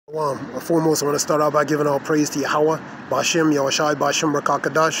Foremost, I want to start out by giving all praise to Yahweh, Bashem, Yahushai, Bashem,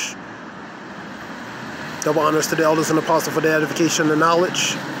 Rakakadash. Double honors to the elders and apostles for their edification and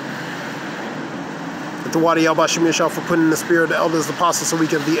knowledge. And to Wadi Yahbashim Yashah for putting in the spirit of the elders and apostles so we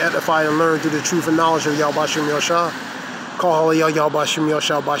can be edified and learn through the truth and knowledge of Yahbashim Yashah. Call Yahbashim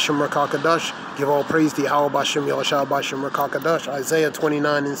Yashah, Bashem, Rakakadash. Give all praise to Yahweh, Bashem, Yahushai, Bashem, Rakakadash. Isaiah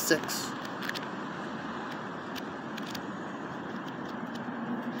 29:6.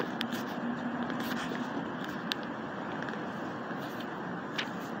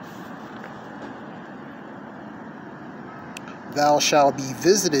 Thou shalt be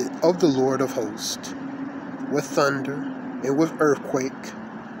visited of the Lord of hosts, with thunder, and with earthquake,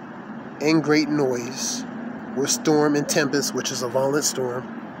 and great noise, with storm and tempest, which is a violent storm,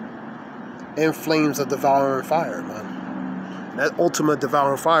 and flames of devouring fire, man. That ultimate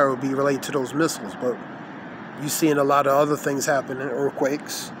devouring fire would be related to those missiles, but you're seeing a lot of other things happening,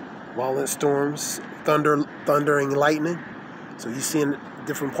 earthquakes, violent storms, thundering lightning. So you're seeing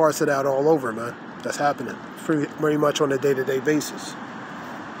different parts of that all over, man. That's happening very much on a day-to-day basis.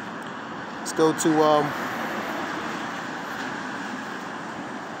 Let's go to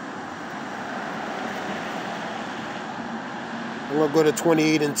I'm going to go to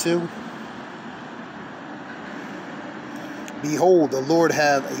 28:2. Behold, the Lord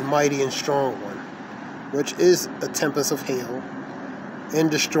have a mighty and strong one, which is a tempest of hail,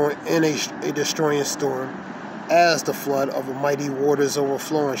 and a destroying storm, as the flood of a mighty waters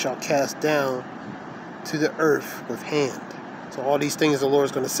overflowing shall cast down to the earth with hand. So all these things the Lord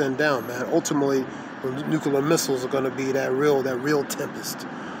is going to send down, man. Ultimately, the nuclear missiles are going to be that real tempest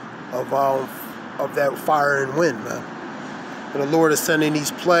of that fire and wind, man. And the Lord is sending these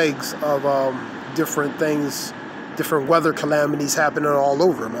plagues of different things, different weather calamities happening all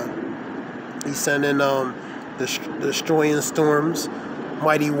over, man. He's sending destroying storms,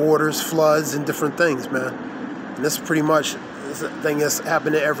 mighty waters, floods, and different things, man. And this is pretty much this thing that's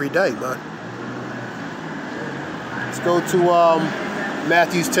happening every day, man. Let's go to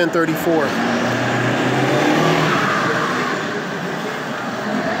Matthew 10:34.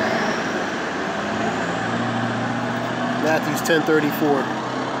 Matthew 10:34.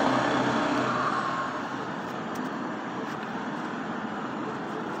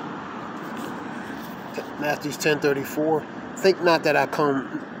 Matthew 10:34. Think not that I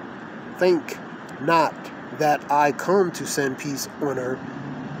come to send peace on earth.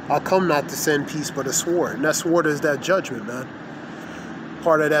 I come not to send peace, but a sword. And that sword is that judgment, man.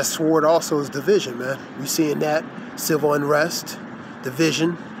 Part of that sword also is division, man. We're seeing that civil unrest,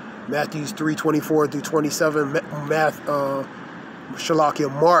 division. Matthew 3:24-27.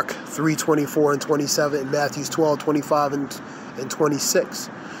 Mark 3:24 and 27. And Matthew 12:25 and 26.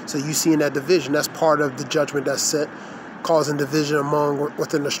 So you seeing that division. That's part of the judgment that's set, causing division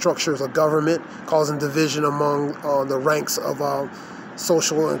within the structures of government, causing division among the ranks of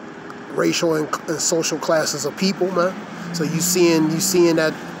social and racial and social classes of people, man. So you seeing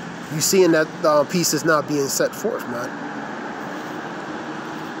that peace is not being set forth, man.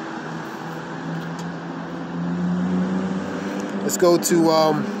 Let's go to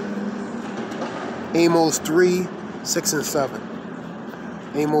Amos 3:6-7.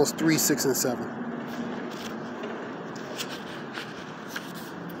 Amos 3:6-7.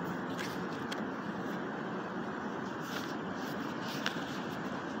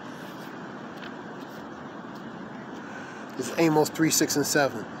 It's Amos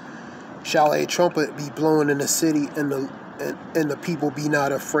 3:6-7. Shall a trumpet be blown in the city, and the people be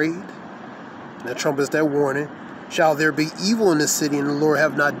not afraid? And that trumpet is that warning. Shall there be evil in the city, and the Lord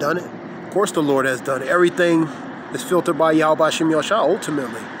have not done it? Of course the Lord has done it. Everything is filtered by Yahbashim Yashah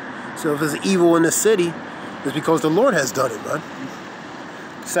ultimately. So if there's evil in the city, it's because the Lord has done it, man.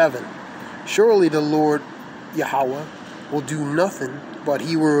 7. Surely the Lord Yahweh will do nothing, but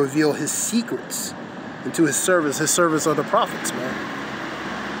he will reveal his secrets and to his servants. His servants are the prophets, man.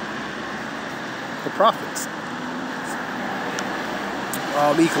 The prophets.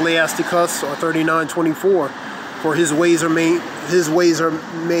 Ecclesiasticus 39:24. For his ways are made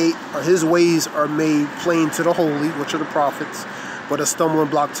plain to the holy, which are the prophets, but a stumbling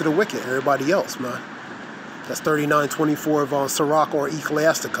block to the wicked, everybody else, man. That's 39:24 of Sirach or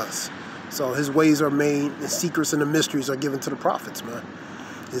Ecclesiasticus. So his ways are made, the secrets and the mysteries are given to the prophets, man.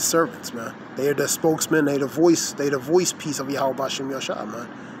 His servants, man. They are the spokesman, they the voice piece of Yahweh Bashem Yashah, man.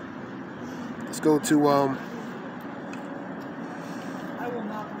 Let's go to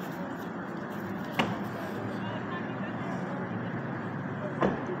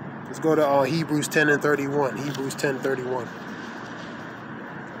Hebrews 10:31. Hebrews 10:31.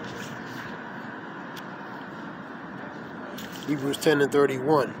 Hebrews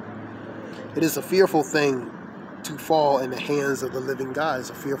 10:31. It is a fearful thing to fall in the hands of the living God. It's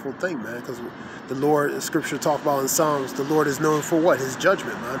a fearful thing, man, because the Lord, the scripture talk about in Psalms, the Lord is known for what? His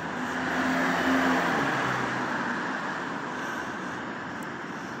judgment, man.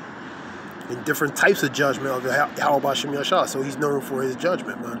 And different types of judgment of Yahweh Shem Yashah. So he's known for his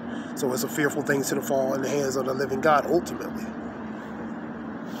judgment, man. So it's a fearful thing to fall in the hands of the living God, ultimately.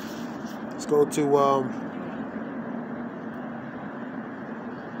 Let's go to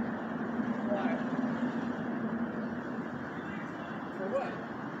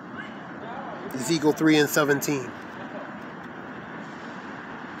Ezekiel 3:17.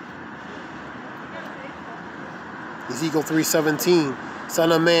 Ezekiel 3:17.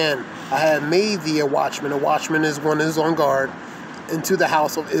 Son of man, I have made thee a watchman. A watchman is one who is on guard into the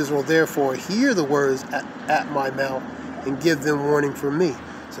house of Israel. Therefore, hear the words at my mouth and give them warning from me.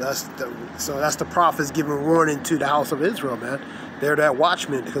 So that's the prophets giving warning to the house of Israel, man. They're that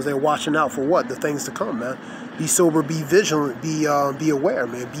watchman because they're watching out for what? The things to come, man. Be sober, be vigilant, be aware,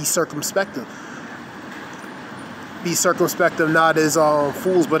 man. Be circumspective. Be circumspective, not as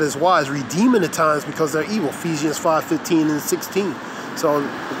fools, but as wise, redeeming the times because they're evil. Ephesians 5:15 and 16. So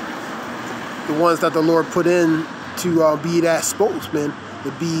the ones that the Lord put in to be that spokesman,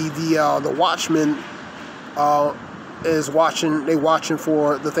 to be the watchman, is watching. They watching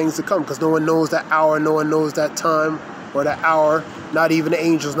for the things to come because no one knows that hour, no one knows that time or that hour. Not even the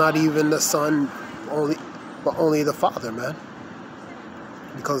angels, not even the Son, but only the Father, man.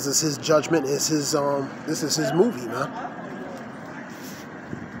 Because it's his judgment, it's his this is his movie, man.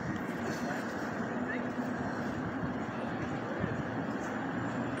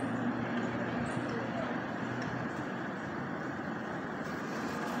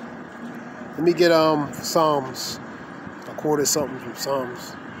 Let me get Psalms. I quoted something from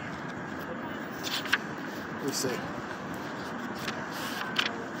Psalms. Let me see.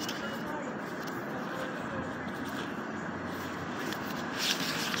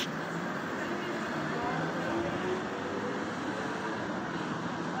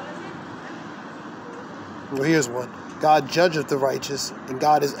 Well, here's one. God judgeth the righteous, and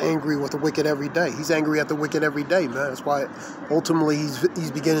God is angry with the wicked every day. He's angry at the wicked every day, man. That's why ultimately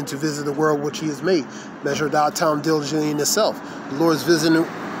he's beginning to visit the world which he has made. Measure thou time diligently in itself. The Lord is beginning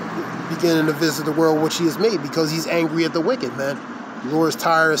to visit the world which he has made because he's angry at the wicked, man. The Lord is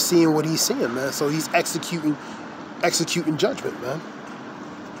tired of seeing what he's seeing, man. So he's executing judgment, man.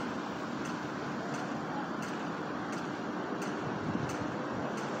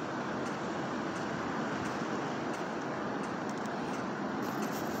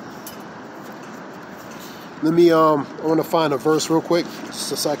 Let me, I want to find a verse real quick,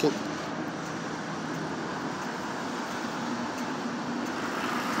 just a second.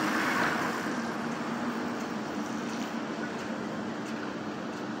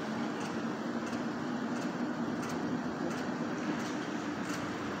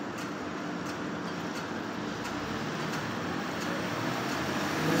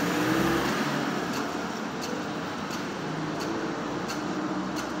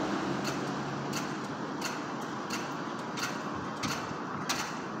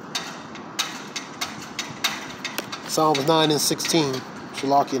 Psalms 9:16,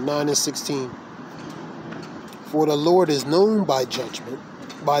 Shalakia 9:16. For the Lord is known by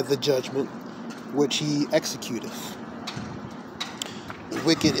the judgment which he executeth. The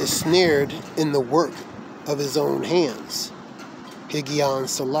wicked is snared in the work of his own hands. Higion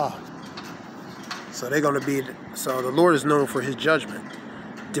Salah. So they're going to be. So the Lord is known for his judgment,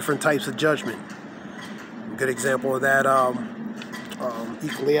 different types of judgment. A good example of that,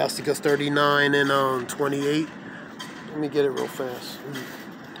 Ecclesiasticus 39 and 28. Let me get it real fast.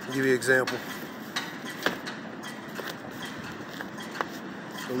 I'll give you an example.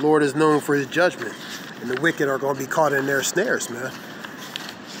 The Lord is known for his judgment, and the wicked are going to be caught in their snares, man.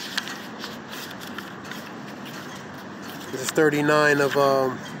 This is 39 of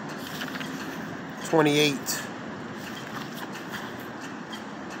 28.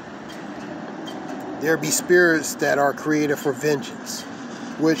 There be spirits that are created for vengeance,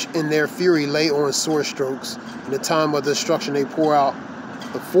 which in their fury lay on sore strokes. In the time of destruction they pour out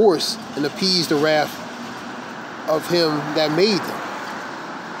the force and appease the wrath of him that made them.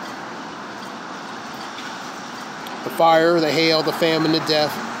 The fire, the hail, the famine, the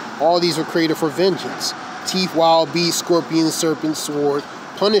death, all these were created for vengeance. Teeth, wild beasts, scorpions, serpents, sword,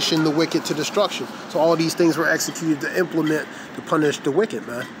 punishing the wicked to destruction. So all these things were executed to implement, to punish the wicked,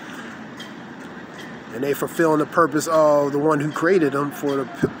 man. And they fulfilling the purpose of the one who created them for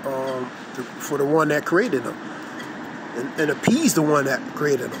the one that created them. And appease the one that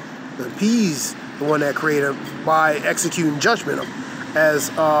created them. Appease the one that created, by executing judgment as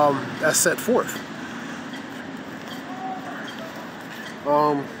set forth.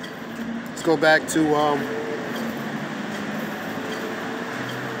 Let's go back to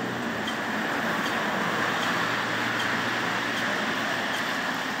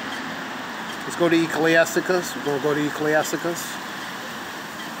let's go to Ecclesiasticus. We're going to go to Ecclesiasticus.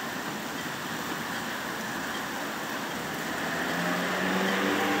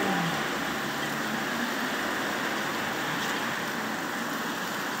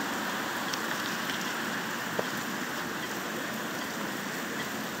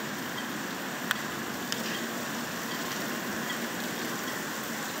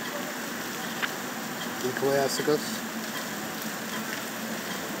 Ecclesiasticus.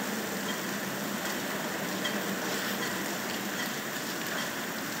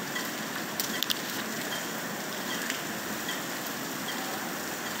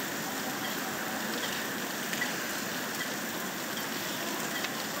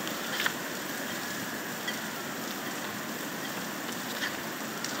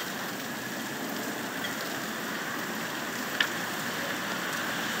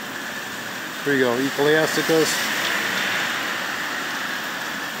 Here you go, Ecclesiasticus.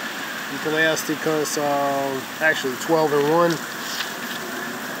 Ecclesiasticus, actually 12:1.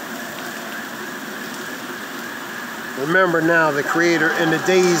 Remember now the Creator in the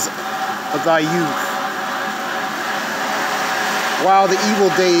days of thy youth, while the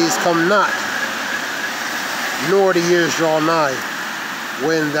evil days come not, nor the years draw nigh,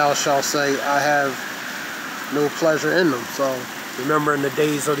 when thou shalt say, I have no pleasure in them. So remember in the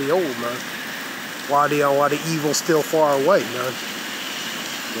days of the old, man. While the evil's still far away, man.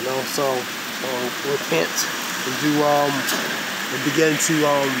 You know, so repent and do and begin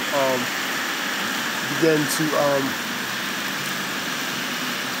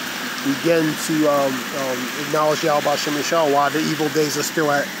to acknowledge Yahweh Shem Yeshua while the evil days are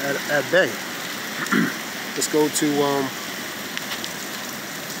still at bay. Let's go to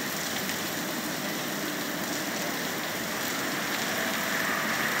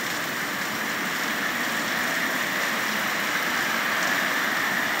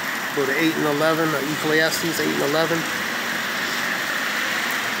go to 8 and 11, Ecclesiastes 8 and 11.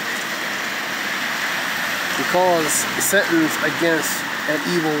 Because sentence against an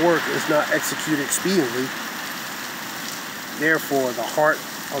evil work is not executed expediently, therefore the heart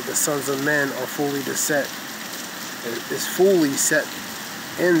of the sons of men is fully set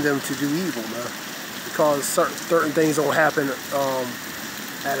in them to do evil, man. Because certain things don't happen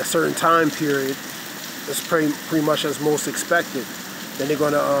at a certain time period. It's pretty much as most expected. Then they're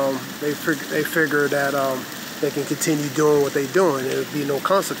gonna they figure that they can continue doing what they're doing. There would be no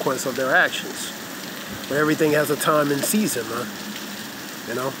consequence of their actions. But everything has a time and season, man.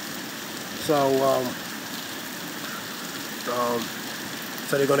 You know. So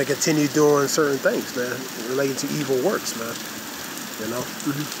so they're gonna continue doing certain things, man, relating to evil works, man. You know.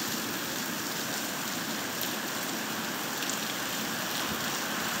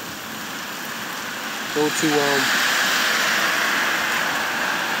 Go to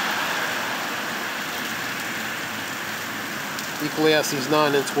Ecclesiastes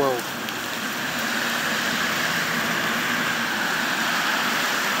 9 and 12.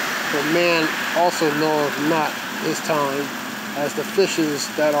 For man also knoweth not his time, as the fishes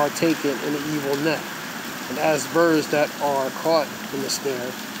that are taken in the evil net, and as birds that are caught in the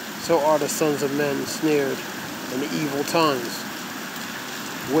snare, so are the sons of men snared in the evil times,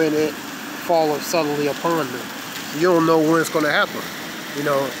 when it falleth suddenly upon them. You don't know when it's going to happen. You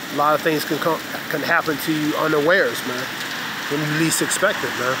know, a lot of things can happen to you unawares, man, when you least expect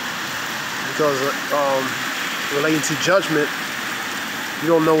it, man. Because relating to judgment, you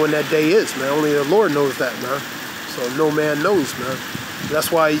don't know when that day is, man. Only the Lord knows that, man. So no man knows, man.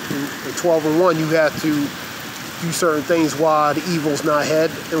 That's why in 12:1 you have to do certain things while the evil's not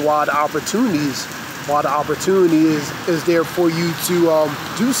ahead, and while the opportunity is there for you to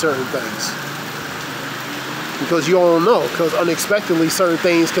do certain things. Because you don't know, because unexpectedly certain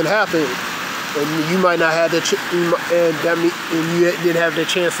things can happen, and you might not have and you didn't have the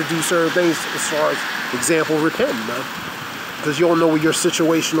chance to do certain things, as far as example, repent, man. Because you don't know what your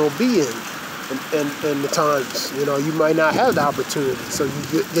situation will be in the times. You know, you might not have the opportunity, so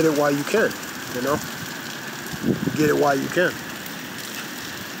you get it while you can. You know, get it while you can.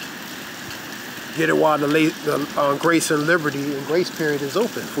 Get it while the grace and liberty and grace period is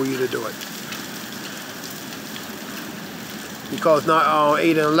open for you to do it. Because not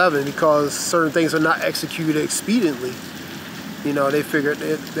 8 and 11, because certain things are not executed expediently. You know, they figured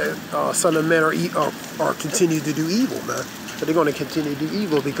that son of men are continue to do evil, man. But they're going to continue to do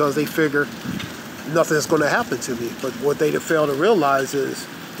evil because they figure nothing's going to happen to me. But what they fail to realize is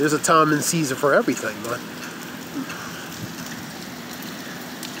there's a time and season for everything, man.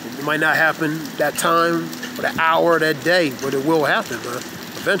 It might not happen that time, or that hour, or that day, but it will happen, man,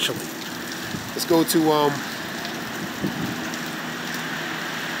 eventually. Let's go to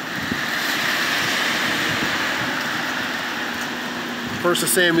 1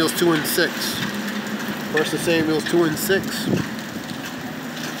 Samuel 2 and 6. 1 Samuel 2 and 6.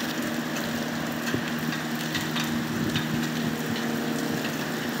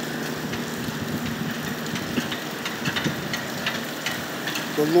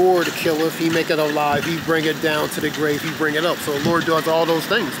 The Lord killeth, he maketh alive, he bringeth down to the grave, he bring it up. So the Lord does all those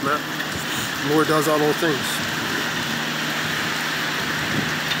things, man. The Lord does all those things.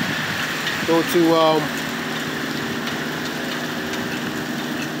 Go to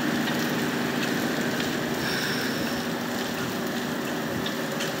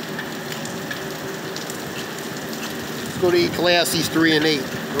go to Ecclesiastes 3 and 8.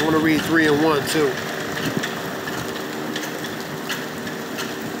 I want to read 3 and 1 too.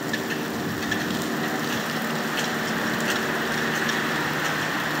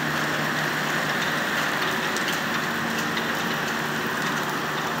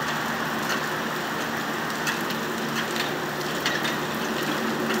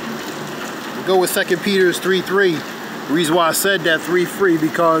 Go with 2 Peter 3:3. The reason why I said that 3:3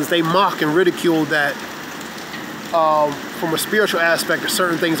 because they mock and ridicule that from a spiritual aspect,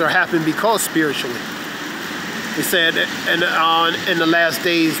 certain things are happening because spiritually. They said, and in the last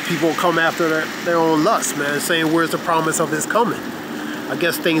days, people will come after their own lust, man, saying, where's the promise of his coming? I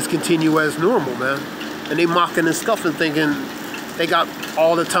guess things continue as normal, man. And they mocking and scoffing, thinking they got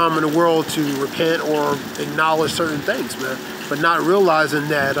all the time in the world to repent or acknowledge certain things, man. But not realizing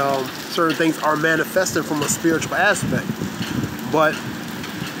that certain things are manifested from a spiritual aspect. But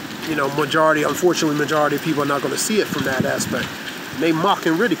you know, unfortunately, majority of people are not going to see it from that aspect. And they mock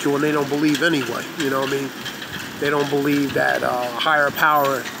and ridicule, and they don't believe anyway. You know what I mean? They don't believe that higher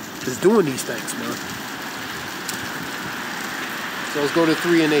power is doing these things, man. So let's go to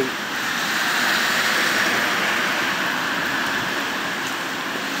 3 and 8.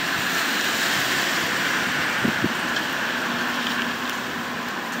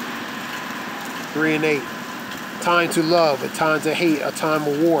 Time to love, a time to hate, a time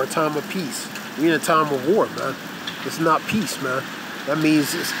of war, a time of peace. We're in a time of war, man. It's not peace, man. That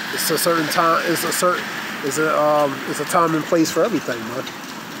means it's a certain time. It's a time and place for everything, man.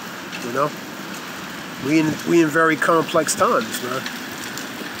 You know, we in very complex times, man.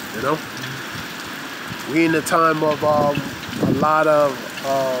 You know, we in a time of a lot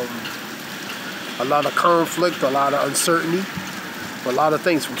of conflict, a lot of uncertainty, a lot of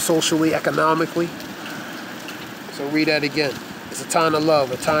things from socially, economically. So read that again. It's a time to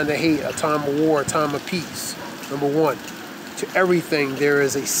love, a time to hate, a time of war, a time of peace. Number 1, to everything there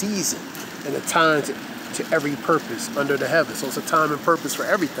is a season and a time to every purpose under the heaven. So it's a time and purpose for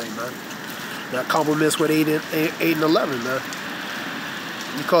everything, man. That complements with 8 and 11, man.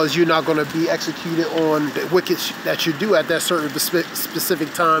 Because you're not going to be executed on the wicked that you do at that certain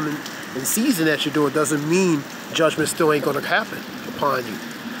specific time and season that you do. It doesn't mean judgment still ain't going to happen upon you.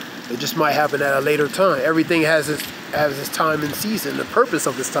 It just might happen at a later time. Everything has its time and season, the purpose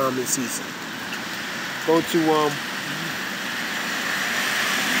of this time and season. Go to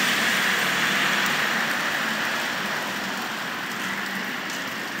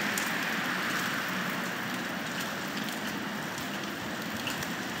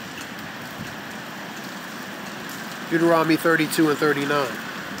Deuteronomy 32 and 39.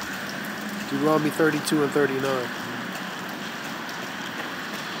 Deuteronomy 32 and 39.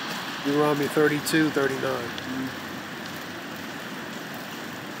 Deuteronomy 32, 39.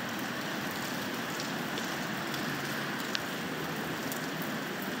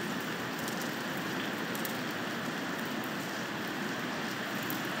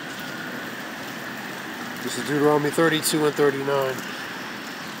 This is Deuteronomy 32 and 39.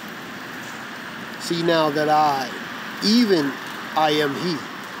 See now that I, even I am he,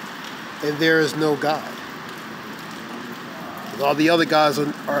 and there is no God. All the other gods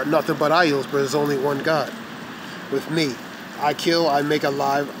are nothing but idols, but there's only one God. With me, I kill, I make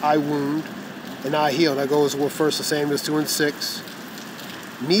alive, I wound, and I heal. That goes with 1 Samuel 2 and 6.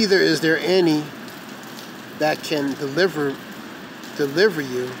 Neither is there any that can deliver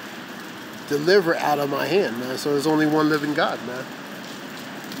out of my hand, man. So there's only one living God, man.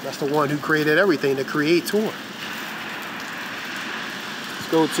 That's the one who created everything, the Creator.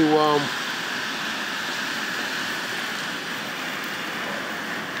 Let's go to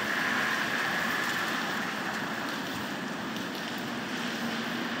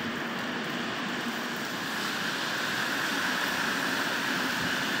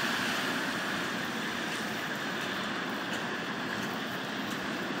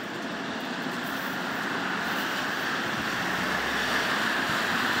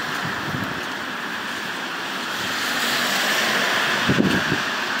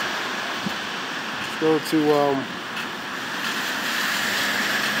Go to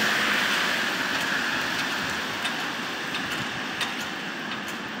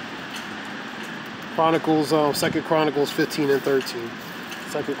Chronicles, 2 Chronicles 15 and 13.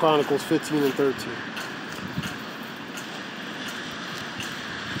 2 Chronicles 15 and 13.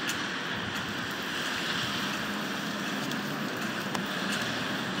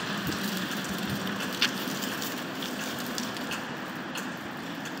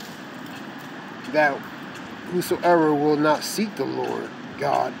 That whosoever will not seek the Lord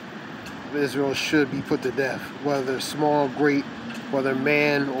God of Israel should be put to death, whether small, great, whether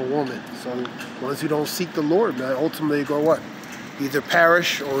man or woman. So ones who don't seek the Lord, man, ultimately go what? Either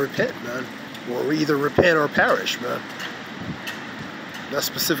perish or repent, man. Or either repent or perish, man. That's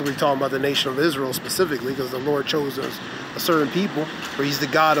specifically talking about the nation of Israel specifically, because the Lord chose a certain people, for he's the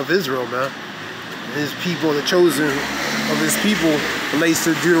God of Israel, man. And his people, the chosen of his people, relates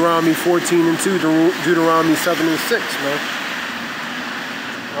to Deuteronomy 14 and 2, Deuteronomy 7 and 6, man.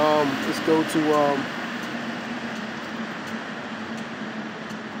 Let's go to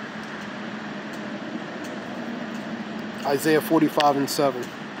Isaiah 45 and 7.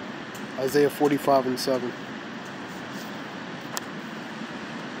 Isaiah 45 and 7.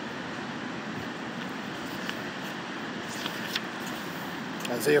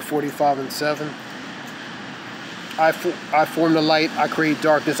 Isaiah 45 and 7. I form the light, I create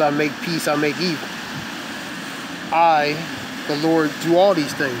darkness, I make peace, I make evil. I, the Lord, do all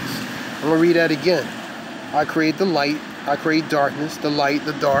these things. I'm going to read that again. I create the light, I create darkness, the light,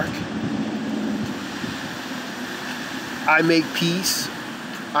 the dark. I make peace,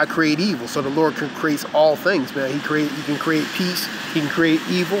 I create evil. So the Lord creates all things, man. He can create peace, he can create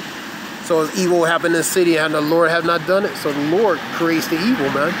evil. So as evil happened in the city and the Lord have not done it, so the Lord creates the evil,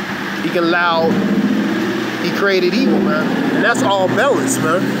 man. He created evil, man. And that's all balance,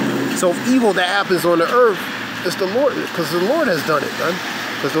 man. So if evil that happens on the earth, it's the Lord, because the Lord has done it, man.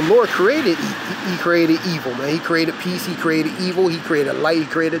 Because the Lord created, he created evil, man. He created peace, he created evil, he created light, he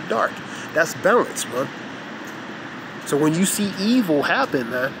created dark. That's balance, man. So when you see evil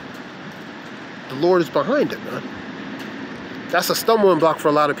happen, man, the Lord is behind it, man. That's a stumbling block for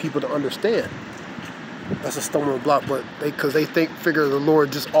a lot of people to understand. That's a stumbling block, but because they figure the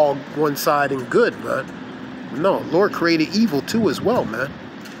Lord just all one side and good, man. No, Lord created evil too as well, man.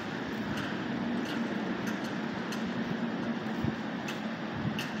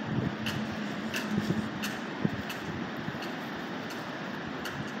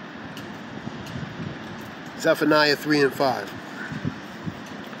 Zephaniah 3 and 5.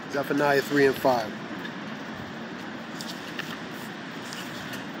 Zephaniah 3 and 5.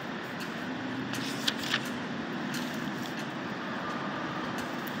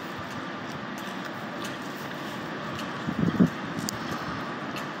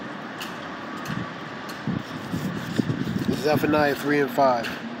 Zephaniah 3 and 5.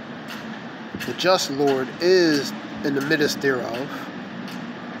 The just Lord is in the midst thereof.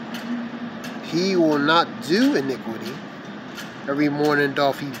 He will not do iniquity. Every morning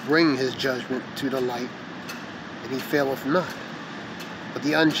doth he bring his judgment to the light, and he faileth not. But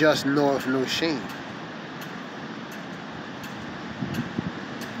the unjust knoweth no shame.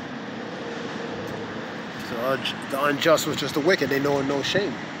 So the unjust was just the wicked. They know no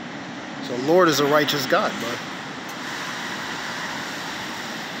shame. So the Lord is a righteous God, man.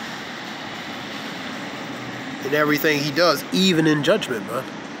 In everything he does, even in judgment, man.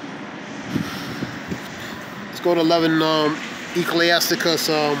 Let's go to 11, Ecclesiasticus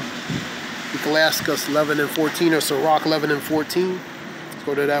 11 and 14, or Sirach 11 and 14. Let's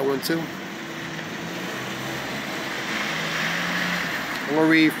go to that one too. I'm going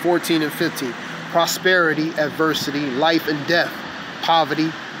to read 14 and 15. Prosperity, adversity, life and death,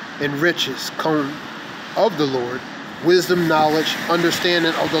 poverty and riches come of the Lord. Wisdom, knowledge,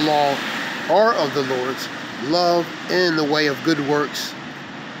 understanding of the law are of the Lord's. Love and the way of good works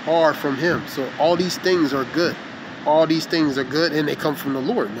are from him. So all these things are good. All these things are good, and they come from the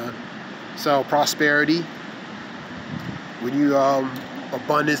Lord, man. So prosperity, when you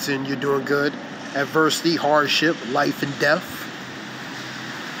abundance and you're doing good. Adversity, hardship, life and death.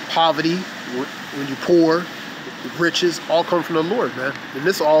 Poverty, when you're poor. Riches, all come from the Lord, man. And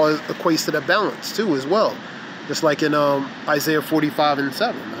this all equates to the balance too as well. Just like in Isaiah 45 and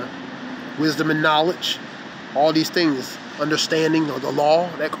 7, man. Wisdom and knowledge. All these things, understanding of the law,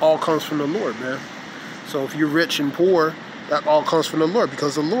 that all comes from the Lord, man. So if you're rich and poor, that all comes from the Lord,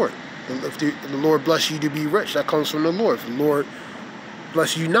 because the Lord. If the Lord bless you to be rich, that comes from the Lord. If the Lord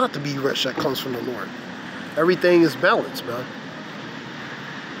bless you not to be rich, that comes from the Lord. Everything is balanced, man.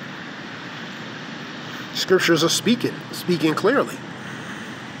 Scriptures are speaking clearly.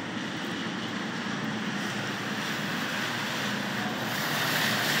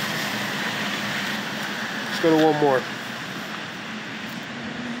 Let's go to one more.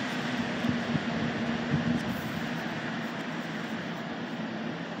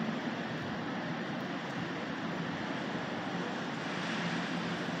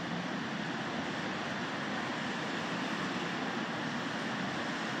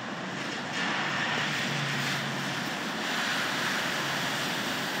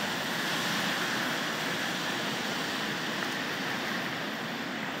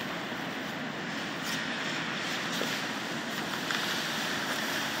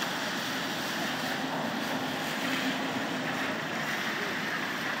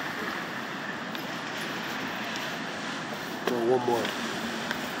 One more.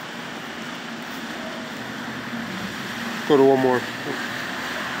 Go to one more.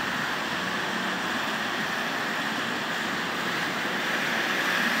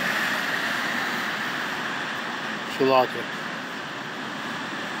 Shalaka.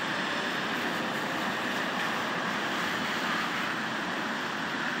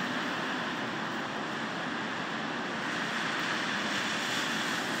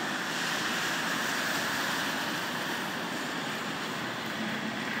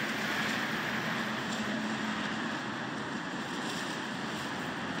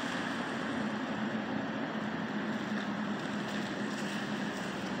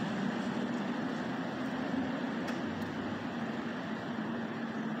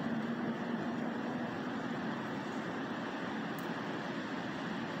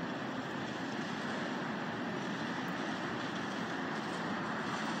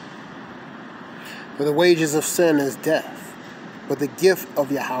 For the wages of sin is death, but the gift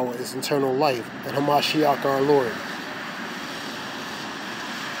of Yahweh is eternal life, and Hamashiach our Lord.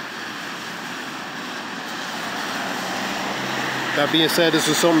 That being said, this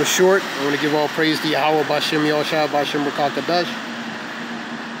is something short. I want to give all praise to Yahweh, Bashem Yoshua, Bashem Rakakadash.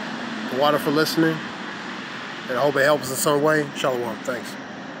 The water for listening, and I hope it helps in some way. Shalom. Thanks.